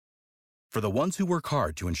For the ones who work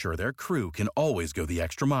hard to ensure their crew can always go the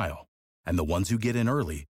extra mile, and the ones who get in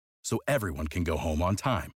early so everyone can go home on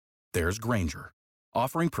time, there's Grainger,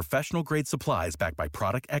 offering professional-grade supplies backed by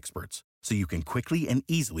product experts so you can quickly and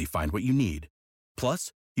easily find what you need.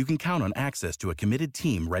 Plus, you can count on access to a committed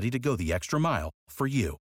team ready to go the extra mile for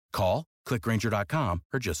you. Call, click Grainger.com,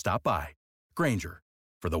 or just stop by. Grainger,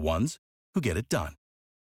 for the ones who get it done.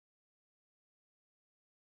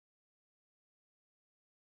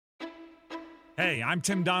 Hey, I'm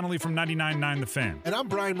Tim Donnelly from 99.9 The Fan. And I'm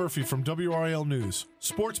Brian Murphy from WRAL News.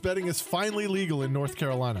 Sports betting is finally legal in North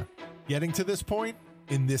Carolina. Getting to this point,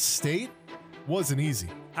 in this state, wasn't easy.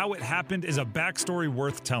 How it happened is a backstory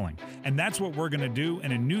worth telling, and that's what we're going to do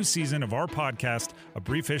in a new season of our podcast, A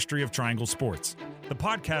Brief History of Triangle Sports. The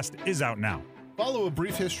podcast is out now. Follow A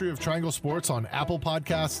Brief History of Triangle Sports on Apple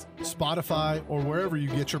Podcasts, Spotify, or wherever you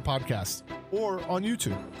get your podcasts, or on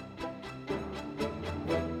YouTube.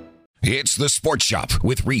 It's the Sports Shop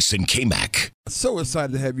with Reese and K-Mac. So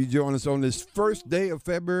excited to have you join us on this first day of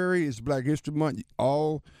February. It's Black History Month.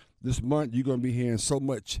 All this month, you're going to be hearing so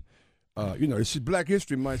much. It's Black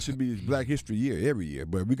History Month. Should be Black History Year every year,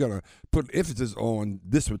 but we're going to put emphasis on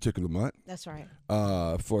this particular month. That's right.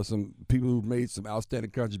 For some people who made some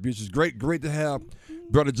outstanding contributions. Great to have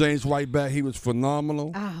Brother James White back. He was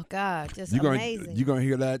phenomenal. Oh, God, just amazing. You're going to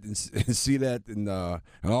hear that and see that in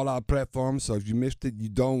all our platforms. So if you missed it, you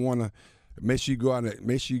don't want to. Make sure you go out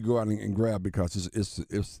and grab, because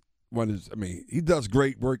it's one of his, he does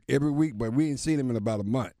great work every week, but we ain't seen him in about a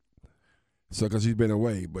month. So, because he's been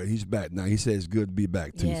away, but he's back now. He says it's good to be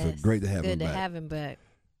back, too. Yes, so great to have him back. Good to have him back.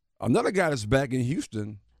 Another guy that's back in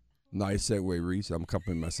Houston. Nice segue, Reese. I'm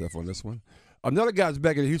accompanying myself on this one. Another guy that's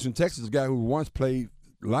back in Houston, Texas, a guy who once played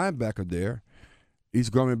linebacker there. He's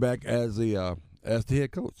coming back as the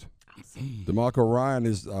head coach. Awesome. DeMeco Ryan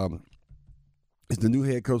is the new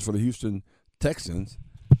head coach for the Houston Texans.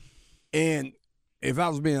 And if I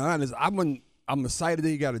was being honest, I'm excited that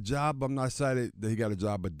he got a job. I'm not excited that he got a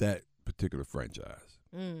job at that particular franchise.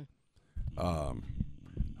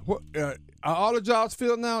 What are all the jobs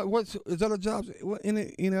filled now? Is other jobs?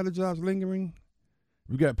 Any other jobs lingering?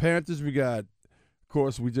 We got Panthers. We got, of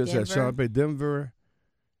course, we just had Sean Payton, Denver.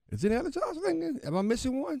 Is any other jobs lingering? Am I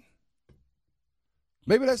missing one?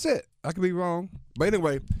 Maybe that's it. I could be wrong. But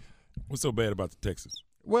anyway, what's so bad about the Texans?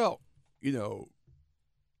 Well, they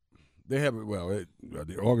have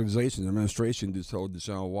the organization, administration, this whole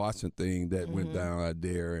Deshaun Watson thing that went down out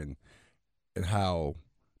there, and how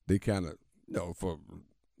they kind of,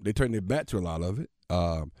 they turned their back to a lot of it.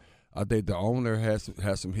 I think the owner has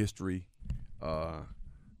some history,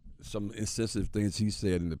 some insensitive things he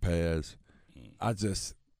said in the past. I'm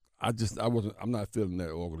not feeling that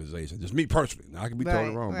organization. Just me personally. Now, I can be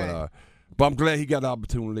totally wrong, but I'm glad he got the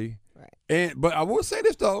opportunity. Right. But I will say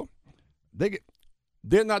this though,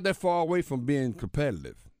 they're not that far away from being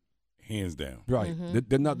competitive. Hands down. Right.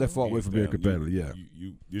 They're not that far away from being competitive.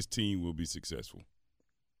 This team will be successful.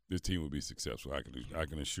 This team will be successful. I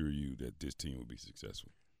can assure you that this team will be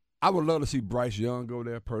successful. I would love to see Bryce Young go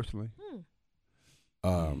there personally.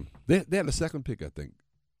 They had the second pick, I think.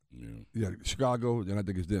 Yeah, Chicago, and I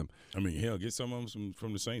think it's them. Hell, get some of them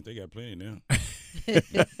from the Saints. They got plenty now.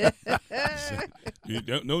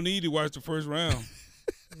 No need to watch the first round.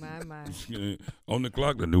 My. On the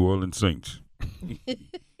clock, the New Orleans Saints.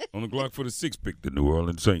 On the clock for the sixth pick, the New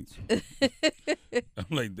Orleans Saints. I'm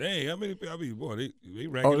like, dang, how many? Boy, they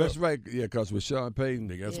rack it up. That's right. Yeah, because with Sean Payton,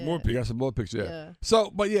 they got some more picks. They got some more picks. Yeah. So,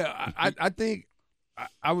 but I think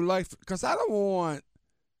I would like, because I don't want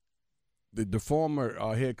the former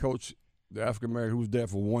head coach, the African American, who was there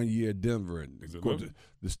for 1 year at Denver, and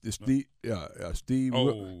Steve. Steve.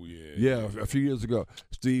 A few years ago,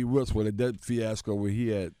 Steve Wilkes, with that fiasco where he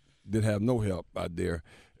didn't have no help out there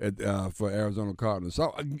for Arizona Cardinals.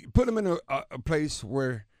 So put him in a place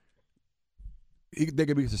where they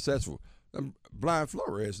could be successful. Brian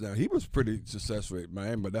Flores, now he was pretty successful at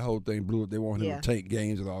Miami, but that whole thing blew up. They wanted him to tank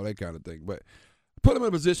games and all that kind of thing. But put him in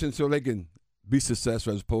a position so they can be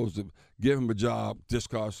successful, as opposed to give him a job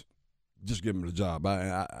just give him the job.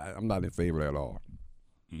 I'm not in favor at all.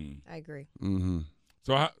 I agree. Mm-hmm.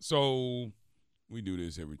 So we do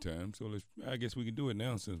this every time. So I guess we can do it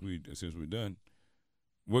now since we're done.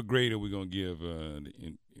 What grade are we gonna give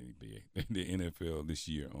the NFL this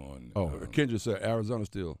year on? Kendra said Arizona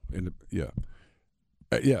still in the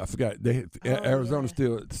I forgot Arizona's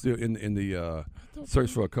still in the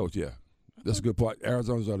search for a coach. Yeah, that's a good point.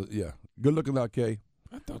 Arizona's good looking out, Kay.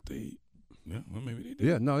 I thought maybe they did.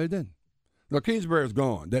 Yeah, no, they didn't. No, Kingsbury's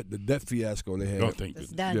gone. That fiasco they had. Don't think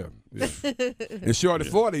It's that. done. Yeah. And Shorty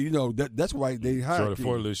 40, that's why they hired Shorty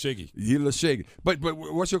 40 a little shaky. He's a little shaky. But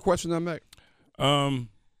what's your question on Mac?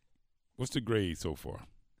 What's the grade so far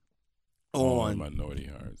On minority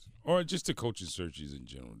hires, or just the coaching searches in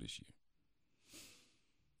general this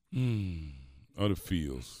year? Other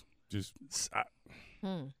fields, just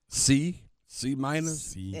C minus,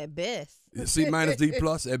 C. At best. C minus, D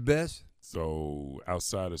plus at best. So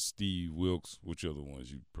outside of Steve Wilkes, which other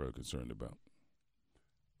ones you probably concerned about?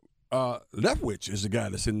 Leftwich is the guy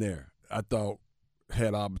that's in there. I thought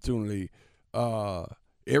had opportunity.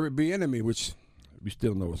 Eric Bieniemy, which we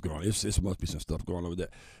still know what's going on. It must be some stuff going on with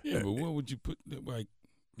that. Yeah, but what would you put? Like,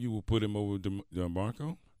 you will put him over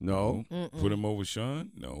DeMarco? No. Put him over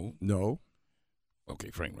Sean? No.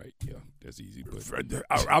 Okay, Frank Wright. Yeah, that's easy. But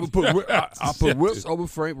I would put I'll put Wilkes over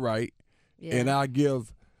Frank Wright, Yeah. and I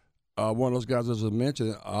give one of those guys, as I mentioned,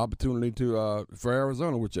 an opportunity for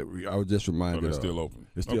Arizona, which I was just reminded it's of. still open.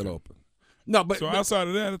 It's still open. No, but outside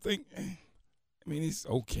of that, I think, it's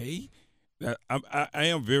okay. I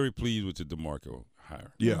am very pleased with the DeMarco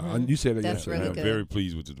hire. yeah, and you said it That's yesterday. really I am good. very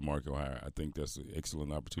pleased with the DeMarco hire. I think that's an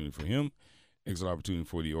excellent opportunity for him, excellent opportunity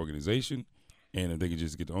for the organization, and if they can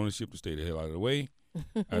just get the ownership to stay the hell out of the way,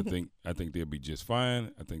 I think they'll be just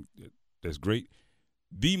fine. I think that's great.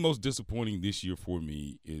 The most disappointing this year for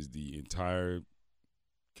me is the entire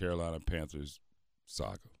Carolina Panthers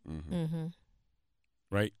saga. Mm-hmm.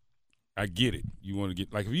 Right? I get it. You want to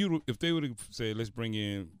get like if they would have said let's bring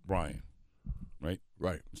in Brian,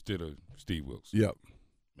 right, instead of Steve Wilkes. Yep.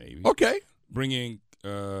 Maybe. Okay. Bring in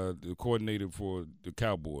the coordinator for the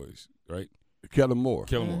Cowboys, right? Kellen Moore.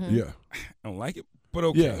 Moore. Yeah. I don't like it, but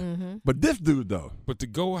okay. Yeah. Mm-hmm. But this dude though. But to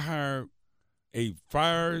go hire a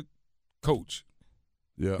fired coach,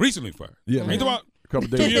 Yeah. recently fired. Yeah. Ain't about A couple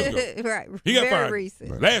 2 days years ago. ago. Right. He got Very fired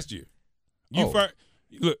recent. last year. You Oh. fired.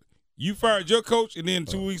 Look, you fired your coach, and then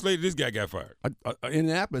 2 weeks later, this guy got fired.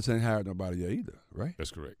 Indianapolis ain't hired nobody yet either, right?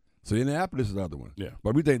 That's correct. So Indianapolis is the other one. Yeah.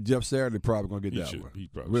 But we think Jeff Saturday probably going to get He that should. one. He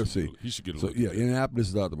probably We'll should see. He should get a So, look. yeah, Indianapolis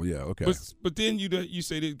is the other one. Yeah, okay. But then you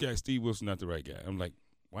say this guy, Steve Wilson, not the right guy. I'm like,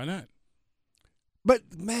 why not? But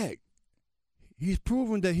Mac, he's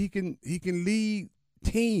proven that he can lead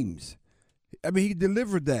teams. I mean, he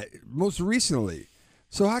delivered that most recently.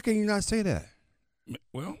 So how can you not say that?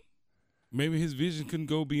 Well, maybe his vision couldn't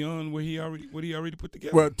go beyond what he already put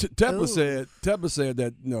together. Well, Tepper said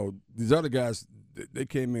that these other guys they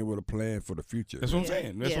came in with a plan for the future. That's what I'm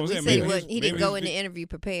saying. That's what I'm saying. We Maybe said he didn't maybe go his in the interview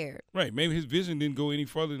prepared. Right. Maybe his vision didn't go any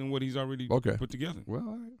further than what he's already put together. Well,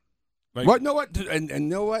 all right. Like, Well, know what? And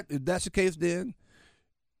know what? If that's the case, then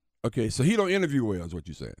okay. So he don't interview well, is what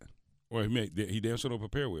you're saying. Well, he damn sure don't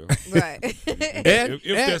prepare well. Right. if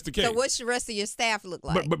that's the case. So what's the rest of your staff look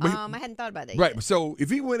like? But I hadn't thought about that Right. yet. So if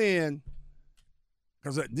he went in,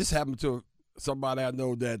 because this happened to somebody I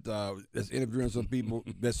know that that's interviewing some people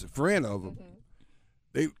that's a friend of him.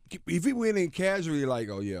 If he went in casually, like,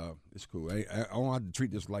 oh yeah, it's cool. I don't have to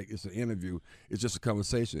treat this like it's an interview. It's just a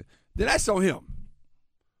conversation. Then that's on him.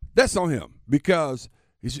 That's on him because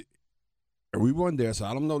we weren't there, so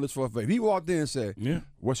I don't know this for a fact. If he walked in and said, Yeah.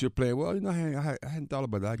 "What's your plan?" Well, I hadn't thought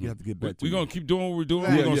about that. I have to get back to We're you. going to keep doing what we're doing.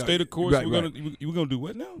 Right. We're going to Yeah, stay the course. right, We're right. going to do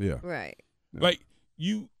what now? Yeah. Right. Like,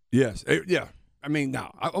 you – Yes. Yeah. I mean,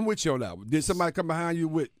 now I'm with you on that one. Did somebody come behind you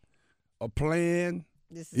with a plan?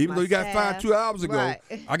 This is Even my though you got staff. fired 2 hours ago, Right.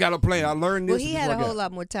 I got a plan. I learned this. Well, he and had this a like whole that.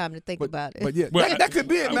 lot more time to think about it. But yeah, Well, that could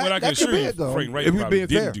be it, man. What I can That could assure be you, it, though. Frank Wright If we probably being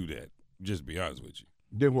didn't fair. do that, just to be honest with you.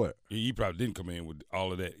 Then what? He probably didn't come in with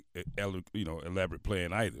all of that elaborate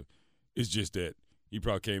plan either. It's just that he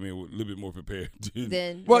probably came in with a little bit more prepared.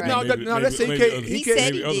 Then, Well, right. no, let's say He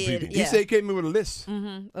said he did. He said he came in with a list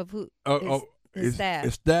Of who? his staff.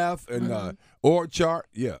 his staff and org chart.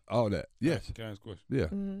 Yeah, all that. Yes. Can I ask a question? Yeah.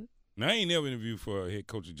 Now, I ain't never interviewed for a head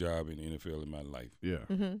coaching job in the NFL in my life. Yeah.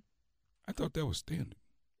 I thought that was standard.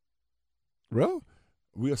 Well,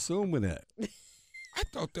 we assuming that. I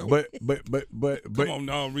thought that was. But Come on,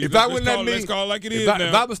 now, Reed. if I wouldn't let's call it like it is if I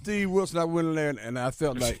now. was Steve Wilson, I went in there and I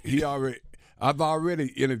felt like I've already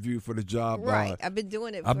interviewed for the job. Right. I've been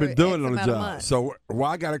doing it. I've been for doing X it on the amount of job. months. So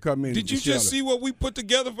why I got to come in? Did you and just shelter? see what we put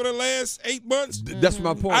together for the last 8 months? That's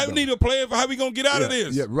my point. I though. need a plan for how we going to get out of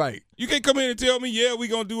this. Yeah, right. You can't come in and tell me, yeah, we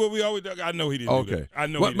going to do what we always do. I know he didn't do that. I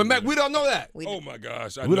know he But didn't Mac, do we that. don't know that. We Oh, my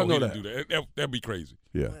gosh. I We know don't he know didn't do that. That'd be crazy.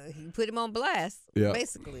 Yeah. He put him on blast, Yeah.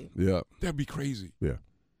 basically. Yeah. That'd be crazy. Yeah.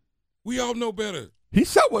 We all know better. He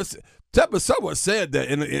Tepper somewhat said that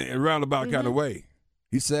in a roundabout kind of way.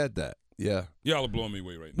 He said that. Yeah. Y'all are blowing me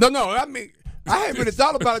away right now. No. I mean, I hadn't really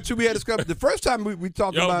thought about it till we had this conversation. The first time we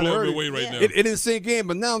talked Y'all about it blowing me earlier, away right now. it didn't sink in.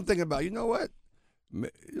 But now I'm thinking about, you know what?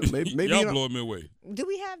 Maybe y'all blowing me away. Do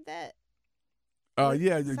we have that?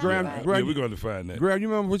 Graham. Yeah, we're going to find that. Graham, you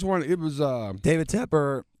remember which one? It was. David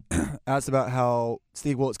Tepper asked about how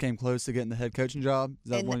Steve Wilkes came close to getting the head coaching job.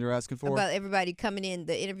 Is that And one you're asking for? About everybody coming in,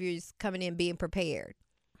 the interviews coming in, being prepared.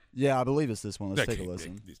 Yeah, I believe it's this one. Let's That take a can't-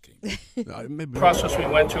 listen. this can't. The process we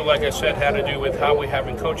went through, like I said, had to do with how we're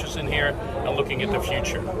having coaches in here and looking at the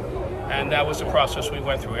future. And that was the process we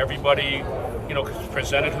went through. Everybody,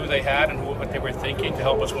 presented who they had and what they were thinking to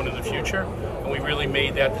help us win in the future. And we really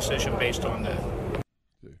made that decision based on that.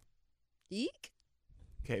 Eek.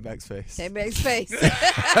 K-Back's face. K-Bag's face. Watching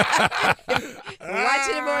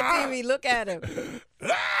him on TV, look at him.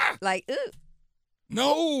 Like, ooh.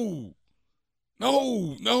 No.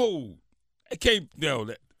 I can't. No,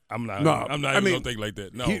 I'm not. No, I'm not even gonna think like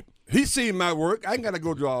that. No, he seen my work. I ain't gotta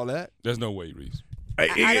go through all that. there's no way, Reese. I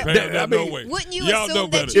no mean, way. Wouldn't you Y'all assume know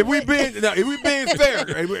that better. you if we being fair,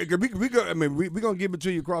 we gonna give it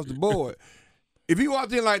to you across the board. If he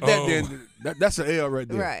walked in like that, then that's an L right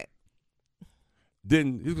there. Right.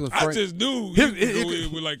 Then he was gonna I frame. just knew he could go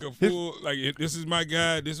in with like a full, like if this is my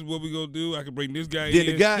guy. This is what we gonna do. I can bring this guy Then in.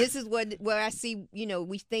 the guy. This is where I see,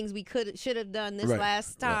 things we should have done this Right,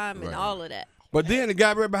 last time and right. all of that. But then the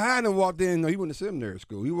guy right behind him walked in. No, he went to seminary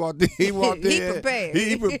school. He walked in. He walked in. He prepared.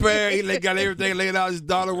 He prepared. He got everything laid out. His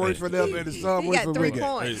daughter works for them, and his son He works got for 3 me.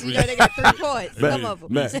 points. Hey, They got 3 points. Man, Some of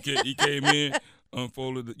them. man. He came in,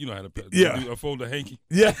 unfolded. How to unfold the hanky.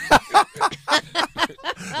 Yeah.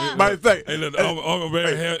 Matter of fact, Hey, look, I'm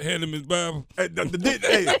hand him his Bible. then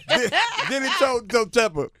he told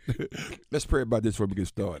Tepper, let's pray about this before we get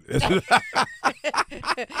started.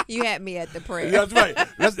 You had me at the prayer. That's right.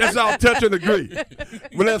 Let's all touch and agree.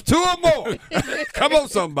 When there's 2 or more, come on,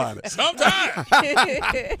 somebody. Sometimes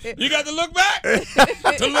you got to look back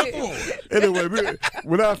to look forward. Anyway,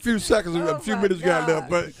 without a few seconds, a few my minutes got left.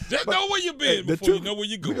 God. Just know where you've been the before truth- you know where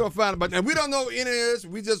you're We're going. gonna find about that. We don't know any of this.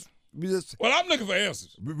 We just Well, I'm looking for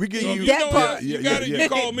answers. we get So if you. you That know part. it, you got it. You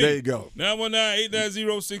call me. There you go.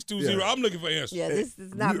 919-890-620. Yeah. I'm looking for answers. Yeah, this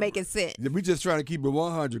is not making sense. We just trying to keep it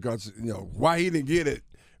 100 because why he didn't get it.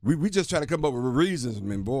 We just trying to come up with reasons. I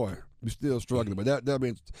mean, boy, we still struggling. But that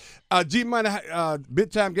means G-Money,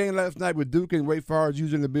 big time game last night with Duke and Ray Favre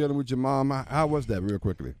using the building with your mom. How was that, real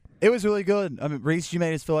quickly? It was really good. I mean, Reese, you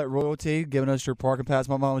made us feel like royalty, giving us your parking pass.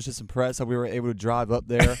 My mom was just impressed how we were able to drive up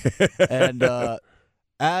there. And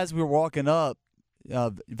as we were walking up,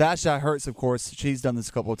 Vashti Hurts, of course, she's done this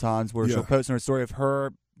a couple of times where she'll post on her story of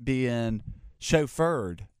her being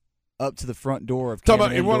chauffeured up to the front door of Talking about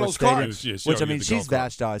Cameron in one of Indoor those Stadium, cars? Yeah, she which, I oughta mean, get the she's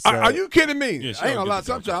golf cart. Vashti. So. Are you kidding me? Yeah, she I ain't gonna oughta lie. get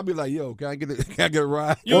the golf Sometimes I'll be like, yo, can I get a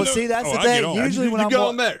ride? You Well, know- see, that's oh, the I get thing. on. Usually you when I'm get wa-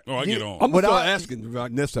 on that. Oh, I get on. I'm When gonna start I- asking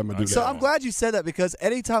next time I do that. So I'm glad you said that because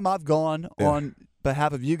anytime I've gone on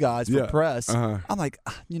behalf of you guys for press, I'm like,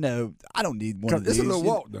 I don't need one of these. It's a little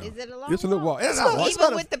walk, though. Is it a long It's a little walk. It's not- not walk. it's Even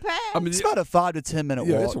about a- with the pass? I mean, It's about a 5 to 10 minute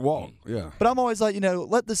yeah, walk. it's a walk. Yeah. But I'm always like,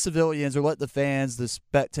 let the civilians or let the fans, the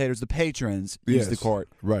spectators, the patrons use the court.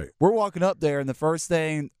 Right. We're walking up there, and the first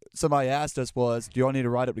thing somebody asked us was, do y'all need to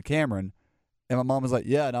ride up to Cameron? And my mom was like,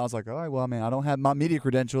 yeah. And I was like, all right, well, I mean, I don't have my media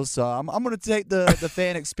credentials, so I'm going to take the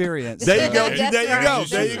fan experience. There you go. That's There you right. go.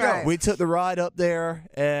 There you That's go. right. We took the ride up there,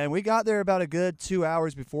 and we got there about a good 2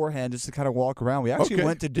 hours beforehand just to kind of walk around. We actually Okay.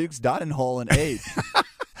 went to Duke's Dining Hall and ate.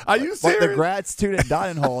 Are you Like serious? the grad student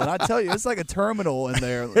dining hall. And I tell you, it's like a terminal in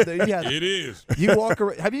there. It is. You walk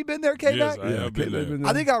around. Have you been there, K-Back? Yes, I have been there.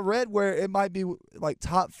 I think I read where it might be like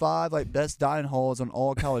top 5 like best dining halls on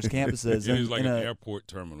all college campuses. It is like in an a- airport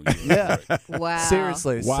terminal. Yeah. Wow.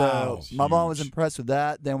 Seriously. Wow. So my mom was Huge. impressed with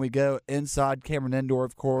that. Then we go inside Cameron Indoor,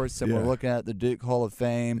 of course, and we're Yeah. looking at the Duke Hall of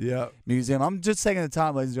Fame Yeah. Museum. I'm just taking the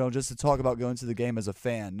time, ladies and gentlemen, just to talk about going to the game as a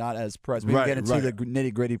fan, not as press. We Right, can get into right. the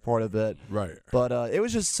nitty-gritty part of it. Right. But it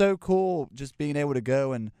was just so cool just being able to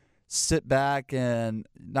go and sit back and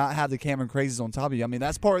not have the Cameron crazies on top of you. I mean,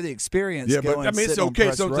 that's part of the experience. Yeah, but going I mean, it's sitting on okay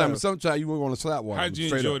press row. sometimes. Sometimes you want to slap one. How'd you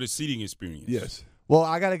straight enjoy up. the seating experience? Yes. Well,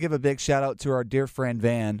 I got to give a big shout out to our dear friend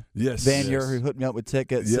Van. Yes. Van yes. Yer, who hooked me up with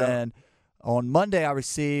tickets. Yeah. And on Monday, I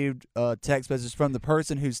received a text message from the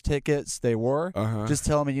person whose tickets they were, Uh-huh. just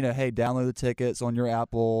telling me, hey, download the tickets on your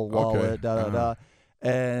Apple wallet, da-da-da.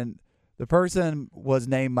 And the person was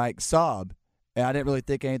named Mike Saab, and I didn't really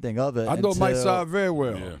think anything of it. I know Mike until- Saab very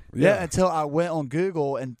well. Yeah. Yeah, until I went on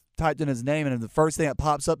Google and typed in his name, and the first thing that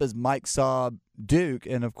pops up is Mike Saab Duke,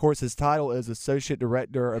 and of course his title is Associate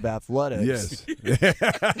Director of Athletics. Yes.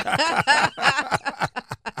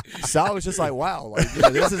 So I was just like, wow, like,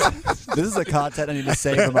 this is a contact I need to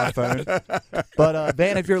save on my phone. But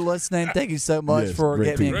Van, if you're listening, thank you so much Yes, for great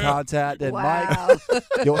getting me in people. contact. And Wow.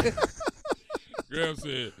 Mike, Graham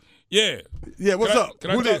said, yeah. Yeah, what's Can I- up?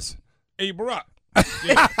 can I Who talk- this? Hey, Barack.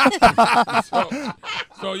 Yeah.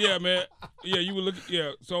 so yeah, man. Yeah, you would look.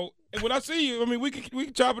 Yeah. So when I see you, I mean, we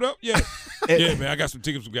can chop it up. Yeah. Yeah, man. I got some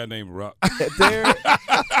tickets from a guy named Rock.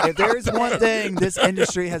 If there's one thing this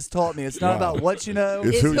industry has taught me, it's not about what you know.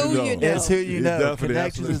 It's who you know. It's who you know. Definitely,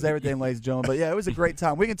 Connections is everything, ladies and gentlemen. But yeah, it was a great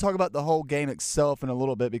time. We can talk about the whole game itself in a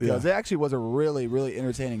little bit because it actually was a really, really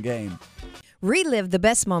entertaining game. Relive the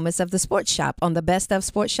best moments of the Sports Shop on the Best of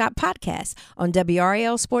Sports Shop podcast on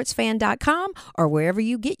WRLSportsFan.com or wherever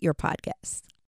you get your podcasts.